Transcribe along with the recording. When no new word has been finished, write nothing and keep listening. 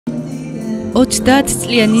30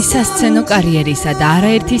 წლიანი სასცენო კარიერისა და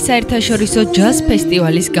არაერთი საერთაშორისო ჯაზ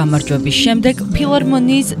ფესტივალის გამარჯვების შემდეგ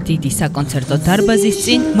ფილარმონიის დიდი საკონცერტო დარბაზის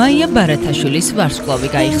წინ მაია ბარათაშვილის ვარსკვლავი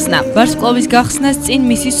გაიხსნა. ვარსკვლავის გახსნას წინ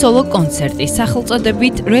მისი სოლო კონცერტი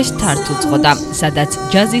სახელწოდებით Restart უძღოდა, სადაც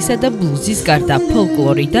ჯაზისა და ბლუზის გარდა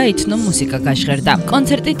ფოლკლორი და ეთნო მუსიკა გაჟღერდა.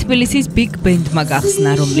 კონცერტი თბილისის ბიგ ბენდმა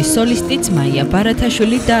გახსნა, რომლის სოლისტიც მაია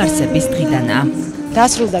ბარათაშვილი დაარსების დღიდანაა.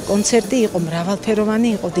 დასრულდა კონცერტი, იყო მრავალფეროვანი,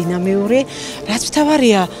 იყო დინამიური, რაც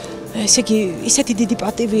მთავარია, ესე იგი, ისეთი დიდი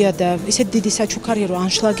პატივია და ისეთი დიდი საჩუქარია, რომ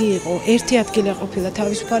ანშლაგი იყო, ერთი ადგილი ყოფილა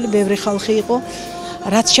თავისუფალი, ბევრი ხალხი იყო,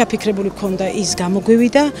 რაც შეაფიქრებული ჰქონდა ის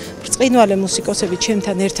გამოგვივიდა, ბრწყინვალე მუსიკოსები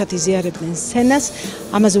ჩემთან ერთად იზიარებდნენ სცენას,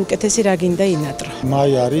 ამაზე უკეთესი რა გინდა ინატრო.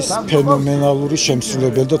 მაია არის ფენომენალური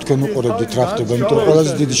შემსრულებელი და თქვენ უყურებდით რა ხდება, იმიტომ რომ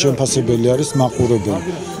ყველაზე დიდი შემფასებელი არის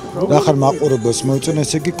მაყურებელი. ახალ მაყურებელს მოიწონა,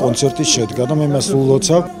 ესე იგი კონცერტის შედგა და მე მას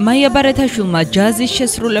ულოცავ. მაია ბარათაშვილმა ჯაზის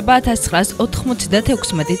შესრულება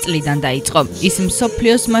 1996 წლიდან დაიწყო. ის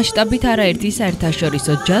მსოფლიოს მასშტაბით არაერთი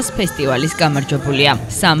საერთაშორისო ჯაზ ფესტივალის გამარჯვებულია.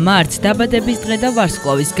 3 მარტს დაბადების დღე და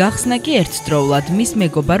ვარსკვლავის გახსნა კი ერთდროულად მის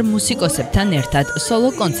მეგობარ მუსიკოსებთან ერთად სოლო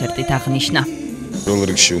კონცერტით აღნიშნა. პირველ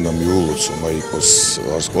რიგში უნდა მიულოცო მაიკოს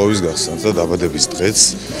ვარსკვლავის გახსნას და დაბადების დღეც.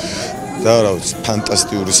 და რა ვიცი,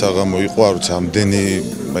 ფანტასტიკური საღამო იყო, არ ვიცი, ამდენი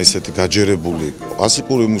ისეთი გაჯერებული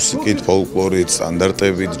კლასიკური მუსიკით, ფოლკლორით,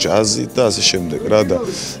 სტანდარტებით, ჯაზით და ასე შემდეგ რა და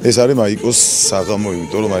ეს არის მაიკოს საღამო,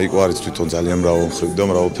 იმიტომ რომ მაიკო არის თვითონ ძალიან მრავალმხრივი და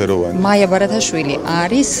მრავალფეროვანი. მაია ბარათაშვილი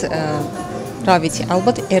არის რა ვიცი,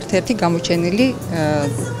 ალბათ ერთ-ერთი გამოჩენილი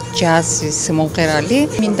ჯაზის მომღერალი.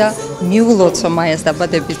 მინდა მიულოცო მაიას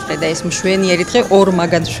დაბადების დღე და ეს მშვენიერი დღე,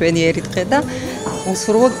 ორმაგად მშვენიერი დღე და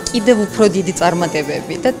უსურვო კიდევ უფრო დიდი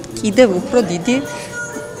წარმატებები და კიდევ უფრო დიდი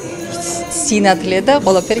სინათლე და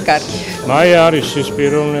ყველაფერი კარგი. მაია არის ის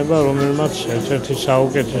პიროვნება, რომელმაც ერთ-ერთი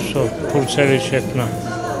საუკეთესო ფურცელი შექმნა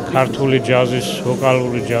ქართული ჯაზის,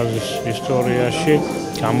 ვოკალური ჯაზის ისტორიაში,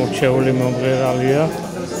 გამორჩეული მომღერალია.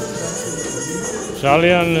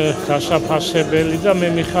 ძალიან გასაფასებელი და მე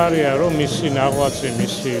მიხარია, რომ მისი ნაღვაწი,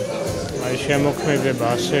 მისი შემოქმედება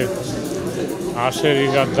ასე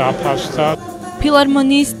რიგად დაფასდა.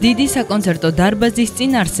 ფილარმონიის დიდი საკონცერტო დარბაზის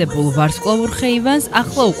წინ არსებულ ვარსკვლავურ ხეივანს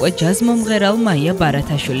ახლა უკვე ჯაზ მომღერალ მაია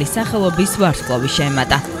ბარათაშვილის სახელობის ვარსკვლავი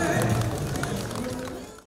შეემატა.